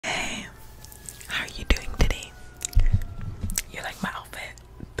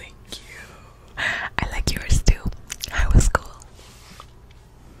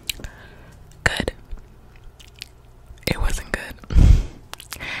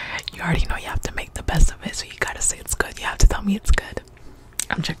you already know you have to make the best of it, so you gotta say it's good. You have to tell me it's good.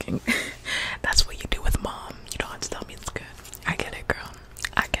 I'm joking. That's what you do with mom. You don't have to tell me it's good. I get it, girl.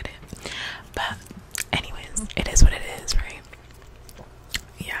 I get it. But anyways, it is what it is, right?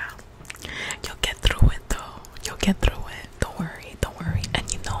 Yeah. You'll get through it though. You'll get through it. Don't worry. Don't worry.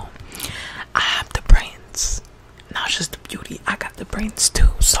 And you know, I have the brains. Not just the beauty. I got the brains too.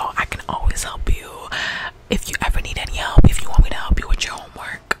 So I can always help you. If you ever need any help, if you want me to help you with your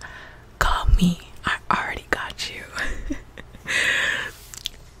homework, call me. I already got you.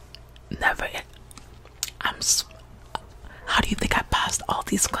 Never. How do you think I passed all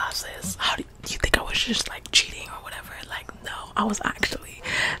these classes? How do you think I was just like cheating or whatever? Like, no, I was actually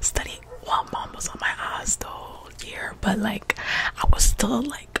studying while mom was on my ass the whole year, but like I was still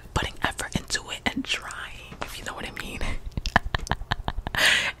like putting effort into it and trying, if you know what I mean.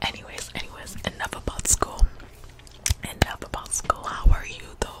 anyways, enough about school. Enough about school. How are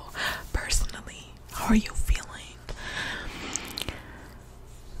you though, personally? How are you feeling?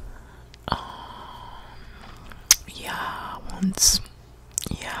 Yeah,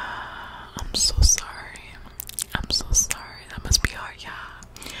 I'm so sorry. That must be hard. Yeah,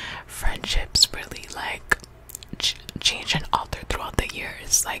 friendships really like change and alter throughout the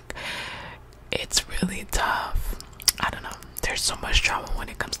years. Like, it's really tough. I don't know, there's so much drama when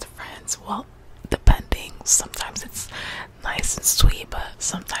it comes to friends. Well, depending, sometimes it's nice and sweet, but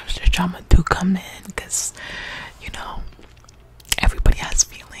sometimes the drama do come in because, you know, everybody has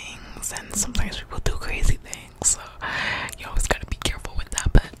feelings and sometimes people do crazy things, so you always gotta be careful with that.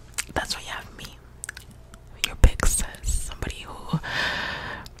 But that's why you have me, your big sis, somebody who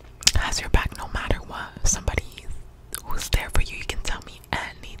has your back no matter what, somebody who's there for you. You can tell me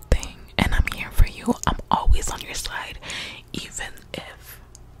anything and I'm here for you. I'm always on your side, even if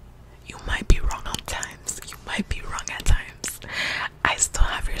you might be wrong at times. I still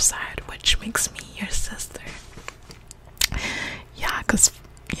have your side, which makes me your sister. Yeah, because,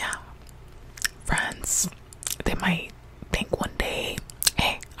 yeah, friends, they might think one day,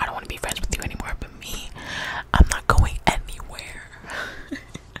 hey, I don't want to be friends with you anymore, but me, I'm not going anywhere.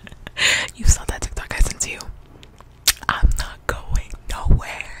 You saw that TikTok I sent to you? I'm not going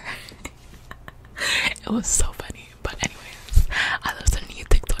nowhere. It was so funny. But anyways, I love sending you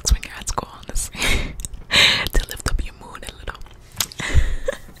TikToks when you're at school, honestly. To lift up your mood a little.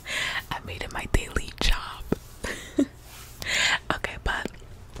 I made it my daily job. Okay, but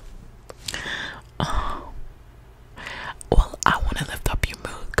well, I want to lift up your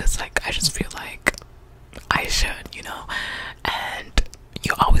mood because, like, I just feel like I should, you know. And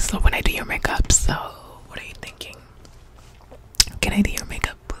you always love when I do your makeup, so what are you thinking? Can I do your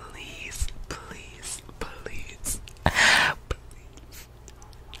makeup, please? Please.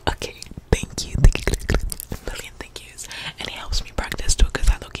 Okay, thank you. A million thank yous. And it helps me practice too, because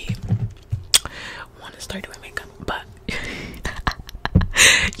I low-key want to start doing makeup. But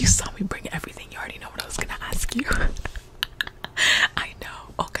you saw me bring everything. You already know what I was gonna ask you. I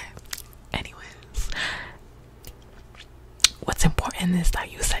know. Okay. Anyways, what's important is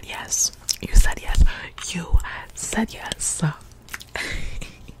that you said yes. You said yes.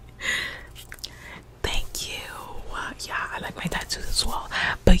 Thank you. Yeah, I like my tattoos as well,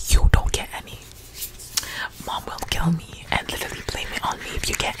 but you don't get any. Mom will kill me and literally blame it on me if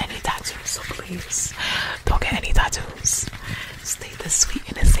you get any tattoos, so please don't get any tattoos. Stay the sweet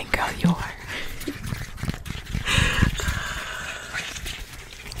innocent girl you are.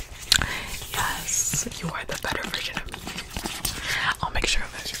 Yes, you are the better version of me. I'll make sure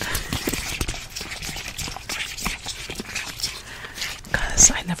of it.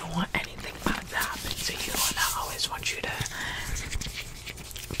 Because I never want anything bad to happen to you, and I always want you to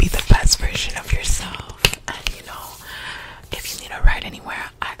be the best version of yourself. And you know, if you need a ride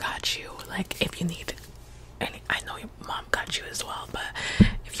anywhere, I got you. Like, if you need any, I know your mom got you as well, but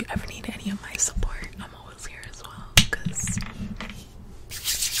if you ever need any of my support, I'm always here as well. Because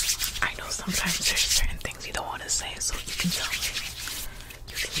I know sometimes there's certain things you don't want to say, so you can tell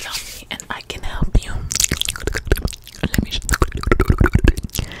me. And I can help you. Let me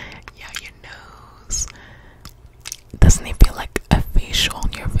yeah, your nose. Doesn't it feel like a facial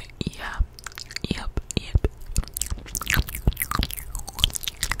on your face? Yeah. Yep.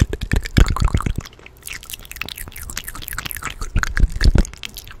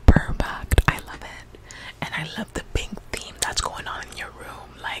 Perfect. I love it. And I love the pink theme that's going on in your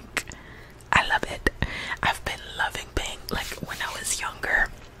room. Like, I love it. I've been loving pink. Like, when I was younger,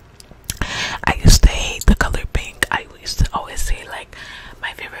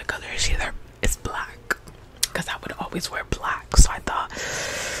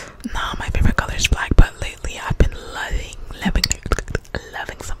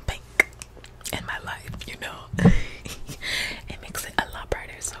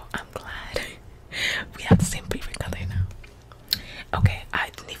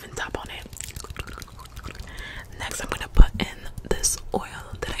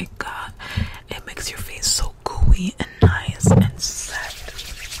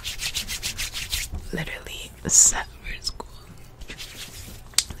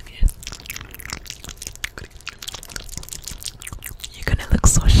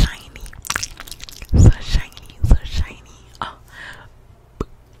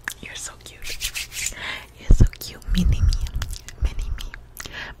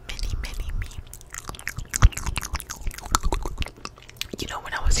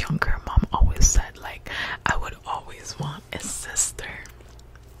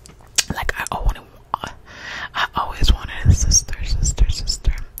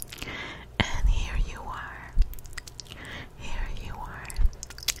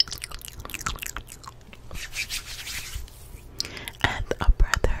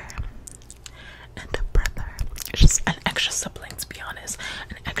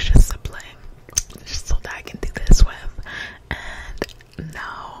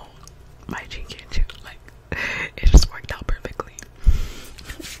 my cheek too. Like, it just worked out perfectly.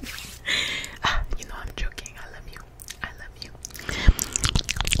 You know I'm joking. I love you. I love you.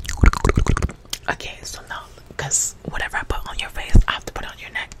 Okay, so now, because whatever I put on your face, I have to put on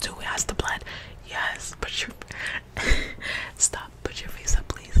your neck too. It has to blend. Yes, put your stop. Put your face up,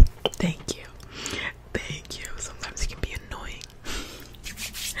 please. Thank you. Thank you. Sometimes it can be annoying.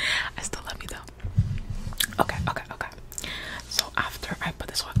 I still love you though. Okay. So after I put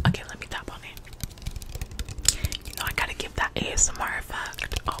this one, okay, let me tap on it. You know I gotta give that ASMR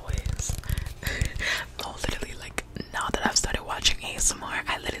effect always. No, literally, like now that I've started watching ASMR,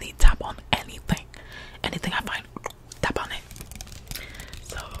 I literally tap on anything I find, tap on it.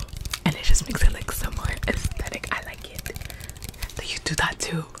 So, and it just makes it like so more aesthetic. I like it. Do you do that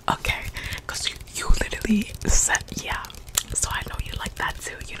too? Okay, because you literally said yeah, so I know you like that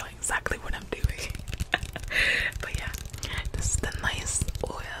too. You know exactly what I'm doing. But yeah, this is the nice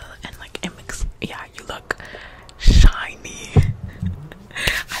oil, and like it makes, yeah, you look shiny.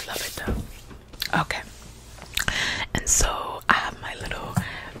 I love it though. Okay, and so I have my little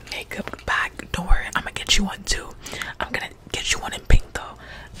makeup bag. Don't worry, I'm gonna get you one too. I'm gonna get you one in pink though.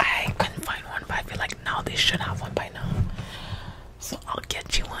 I couldn't find one, but I feel like now they should have one by now. So I'll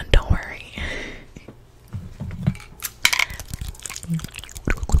get you one, don't worry.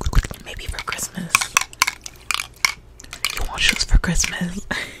 Maybe for Christmas. You want shoes for Christmas?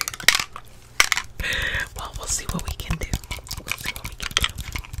 Well, we'll see what we can do.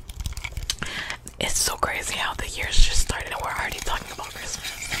 It's so crazy how the year's just started and we're already talking about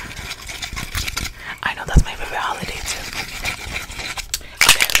Christmas. I know that's my favorite holiday too.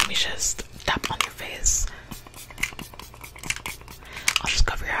 Okay, let me just tap on your face. I'll just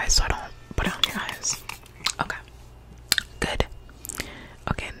cover your eyes so I don't put it on your eyes. Okay. Good.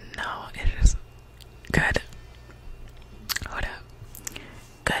 Okay, now it is good. Hold up.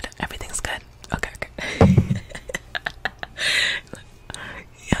 Good. Everything's good. Okay.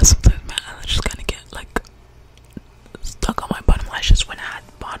 Yeah, sometimes my eyelash just kind of get like stuck on my bottom lashes. When I had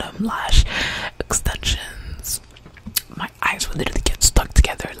bottom lash extensions, my eyes would literally get stuck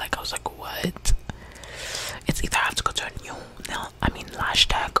together. Like I was like, what? It's either I have to go to a new lash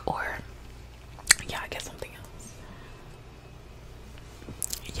tech, or yeah, I get something else.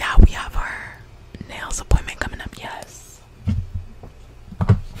 Yeah, we have our nails appointment coming up. Yes.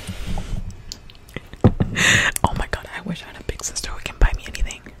 Oh my god, I wish I had a big sister who can buy me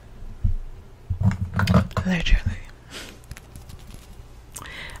anything. Literally.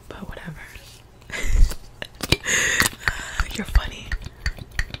 But whatever. You're funny.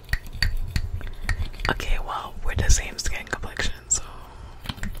 Okay, well, we're the same skin complexion, so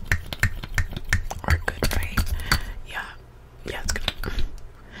we're good, right? Yeah, it's good.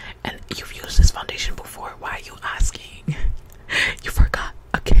 And you've used this foundation before. Why are you asking? You forgot.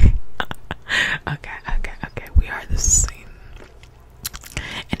 Okay. Okay. We are the same.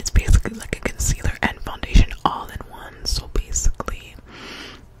 And it's basically like a concealer and foundation all in one. So basically,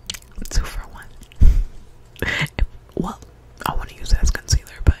 2 for 1. Well, I want to use it as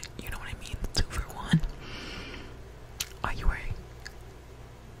concealer, but you know what I mean. 2 for 1. Are you wearing?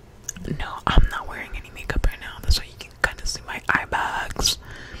 No, I'm not wearing any makeup right now. That's why you can kind of see my eye bags.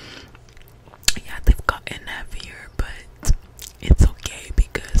 Yeah, they've gotten heavier, but it's okay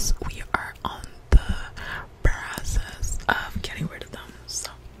because we are on the process of getting rid of them.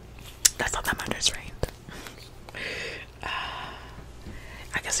 So that's all that matters, right?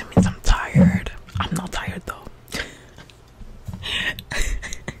 I guess it means I'm tired. I'm not tired though.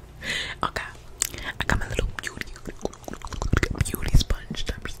 Okay, I got my little beauty sponge.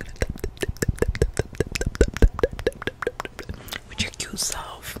 I'm just gonna with your cute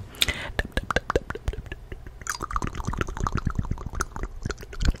self.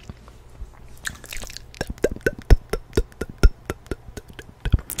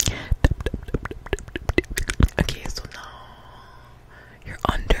 Okay, so now your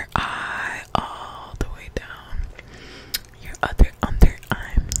under eye all the way down, your other under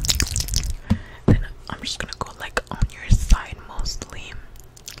eye. Then I'm just gonna go like on your side mostly,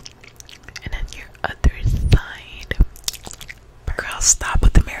 and then your other side. Girl, stop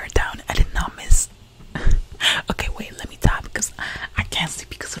with the mirror down. I did not miss. Okay, wait, let me tap because I can't see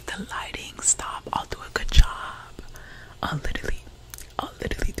because of the lighting. Stop. I'll do a good job. I'll literally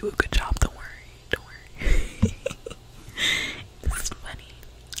do a good job. Don't worry. This is funny.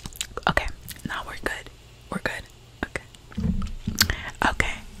 Okay, now we're good.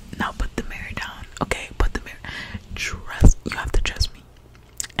 Okay, now put the mirror down. Okay, put the mirror. You have to trust me.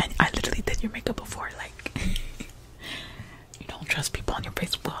 And I literally did your makeup before. Like, you don't trust people on your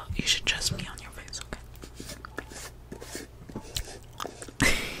face. Well, you should trust me on your face. Okay.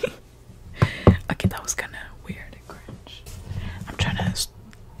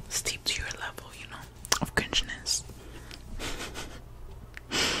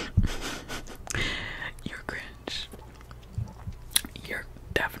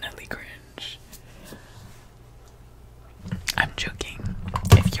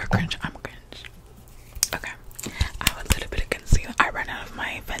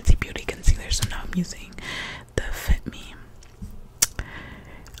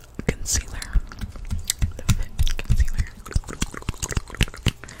 concealer. The Fit concealer.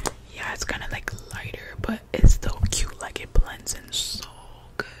 Yeah, it's kind of like lighter, but it's still cute. Like it blends in so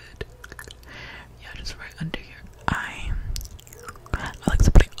good. Yeah, just right under your eye. I like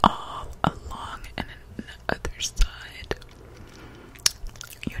to put it all along and then the other side.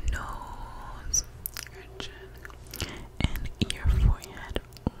 Your nose, your chin, and your forehead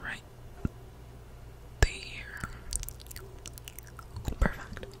right there.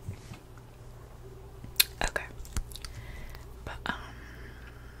 Perfect. Okay. But now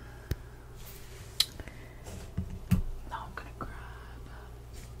I'm gonna grab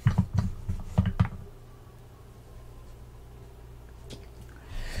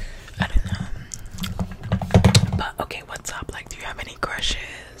I don't know. But okay, what's up? Like, do you have any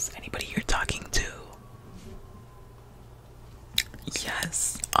crushes? Anybody you're talking to?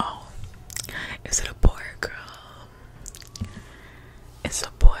 Yes. Oh. Is it a boy or girl? It's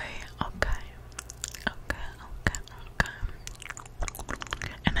a boy. Okay. Okay.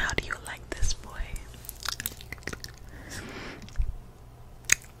 And how do you like this boy?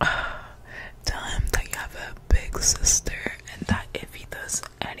 Tell him that you have a big sister and that if he does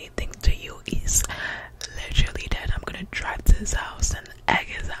anything to you, he's literally dead. I'm gonna drive to his house and egg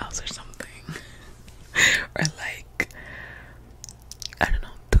his house or something. Or like, I don't know,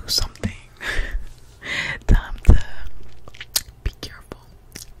 do something. Tell him to be careful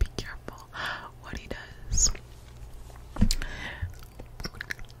what he does.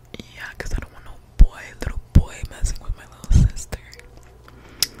 Yeah, because I don't want no little boy messing with my little sister.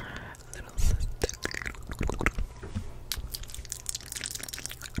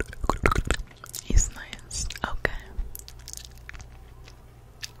 He's nice. Okay.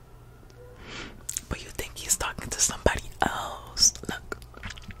 But you think he's talking to somebody else? Look,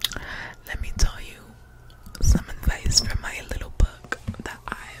 let me tell you some advice from my little book that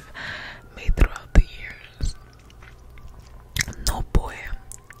I've made throughout the years. No boy,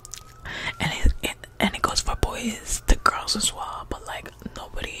 and it goes for boys to girls as well, but like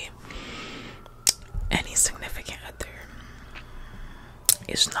nobody, any significant other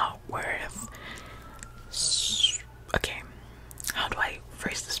is not worth, okay, how do I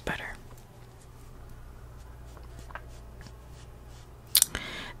phrase this better?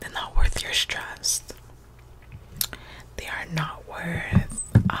 They're not worth your stress. They are not worth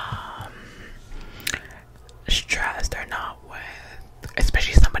stress. They're not worth,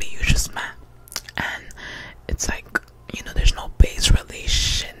 especially somebody you just met, and it's like, you know, there's no base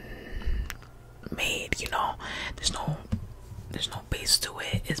relation made, you know, there's no base to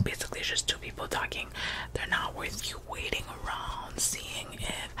it. It's basically just two people talking. They're not worth you waiting around seeing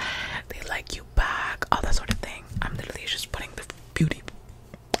if they like you back, all that sort of thing. I'm literally just putting the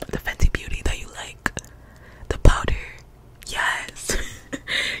Fenty Beauty that you like, the powder. Yes.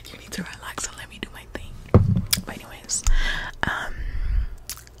 You need to relax and let me do my thing. But anyways,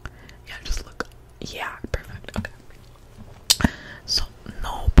 yeah, just look. Yeah, perfect. Okay. So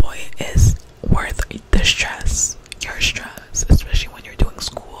no boy is worth the stress. Your stress, especially when you're doing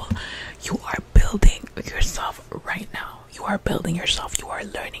school. You are building yourself right now. You are building yourself. You are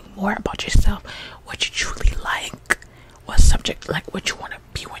learning more about yourself, what you truly like, what subject, like what you want to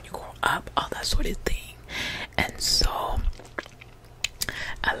be when you grow up, all that sort of thing. And so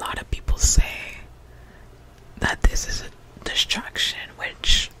a lot of people say that this is a distraction,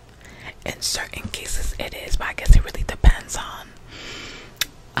 which in certain cases it is, but I guess it really depends on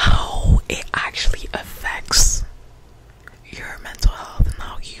how it actually affects your mental health and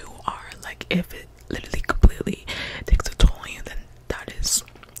how you are. Like, if it literally completely takes a toll on you, then that is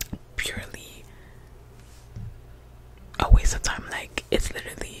purely a waste of time. Like, it's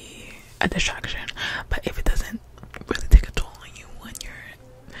literally a distraction. But if it doesn't really take a toll on you when you're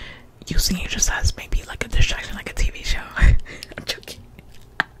using it just as maybe like a distraction, like a TV show. I'm joking.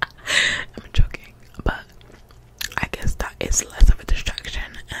 I'm joking. But I guess that is less of a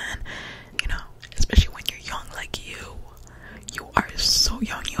distraction. And you know, especially when you're young like you are so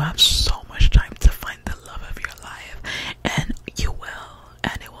young, you have so much time to find the love of your life, and you will,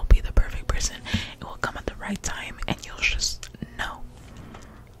 and it will be the perfect person. It will come at the right time, and you'll just know.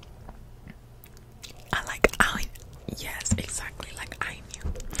 Yes, exactly, like I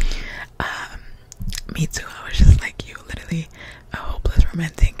knew. Me too. I was just like you, literally a hopeless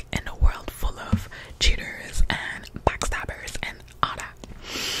romantic in a world full of cheaters and backstabbers and all that.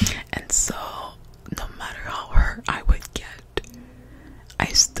 And so no matter how hurt I would get, I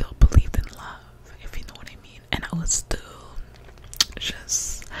still believed in love, if you know what I mean. And I was still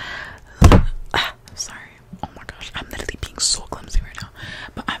just sorry, oh my gosh, I'm literally being so clumsy right now.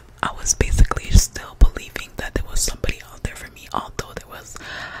 But I was basically still believing that there was somebody out there for me, although there was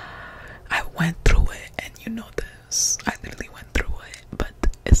went through it, and you know this. I literally went through it, but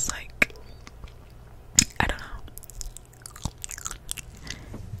it's like, I don't know.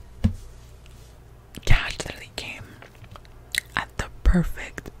 Cash literally came at the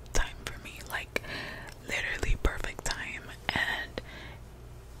perfect time for me, like literally perfect time, and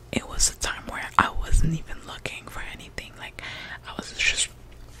it was a time where I wasn't even looking for anything. Like, I was just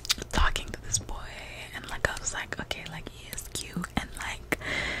talking to this boy, and like I was like, okay, like he is cute, and like,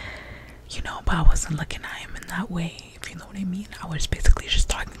 you know, but I wasn't looking at him in that way, if you know what I mean. I was basically just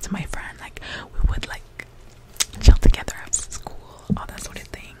talking to my friend, like we would like chill together after school, all that sort of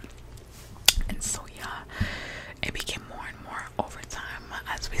thing. And so yeah, it became more and more over time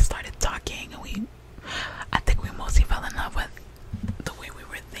as we started talking, and I think we mostly fell in love with the way we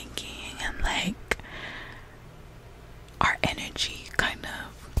were thinking, and like our energy kind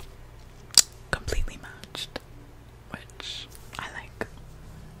of completely matched, which I like.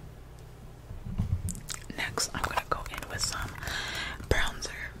 Next, I'm gonna go in with some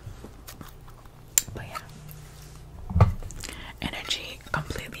bronzer, but yeah, energy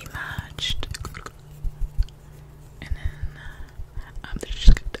completely matched. And then I'm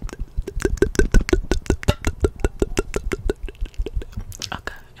just gonna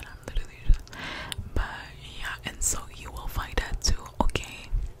okay, and I'm literally just, but yeah, and so you will find that too, okay?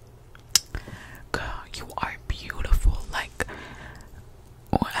 Girl, you are beautiful. Like,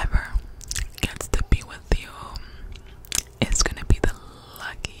 whoever gets to be with you is gonna be the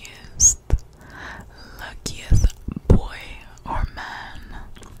luckiest boy or man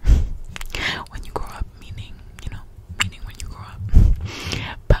when you grow up, meaning when you grow up.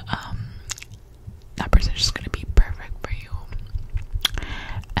 But that person's just gonna be perfect for you,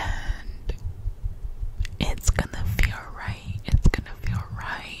 and it's gonna feel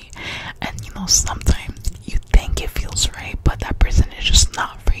right. And you know, sometimes you think it feels right, but that person is just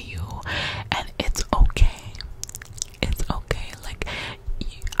not for you, and it's okay. Like,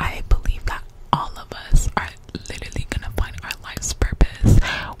 I believe that all of us are literally gonna find our life's purpose,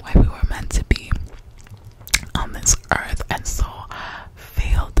 why we were meant to be on this earth. And so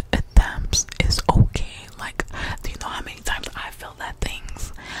failed attempts is okay. Like, do you know how many times I failed at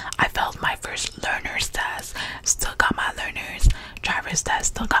things? I failed my first learner's test, still got my learner's driver's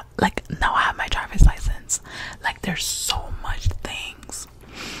test, still got, like, now I have my driver's license. Like, there's so much things.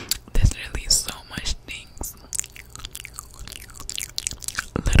 There's literally so much things.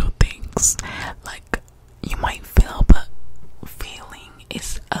 Little things. Like, you might fail, but failing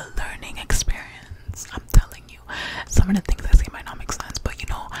is a learning experience. I'm telling you. Some of the things I say might not make sense, but you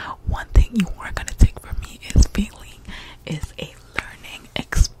know, one thing you are gonna take from me is failing is a learning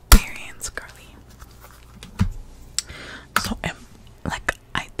experience, girly. So, like,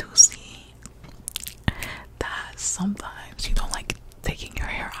 I do see that sometimes you don't like taking your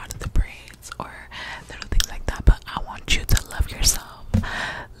hair out of the braids or little things like that, but I want you to love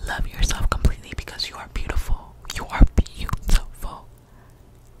yourself completely, because you are beautiful.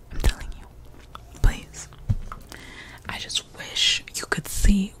 I'm telling you. Please, I just wish you could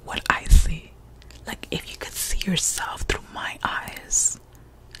see what I see. Like, if you could see yourself through my eyes,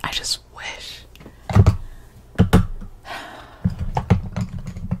 I just wish.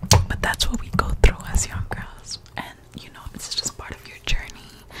 But that's what we go through as young girls, and you know, it's just part of your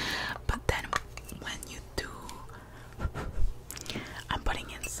journey. But then when you do, I'm putting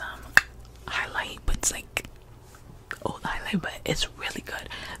in some highlight, but it's like old highlight, but it's really good.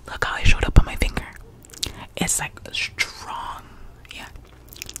 Look how it showed up on my finger. It's like strong. Yeah.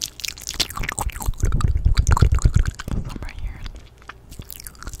 Some right here.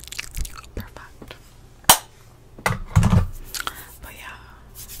 Perfect. But yeah,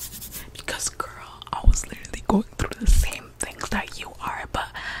 because girl, I was literally going through the same things that you are, but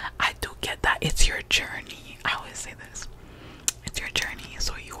I do get that it's your journey. I always say this. It's your journey,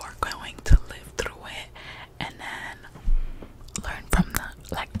 so you are going to live through it, and then learn from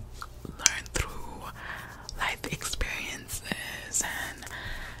learn through life experiences, and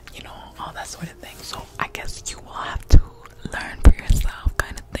you know, all that sort of thing. So I guess you will have to learn for yourself,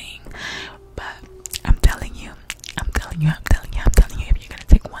 kind of thing. But I'm telling you, if you're gonna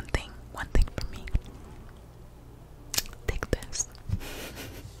take one thing from me, take this.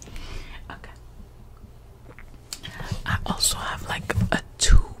 Okay. I also have like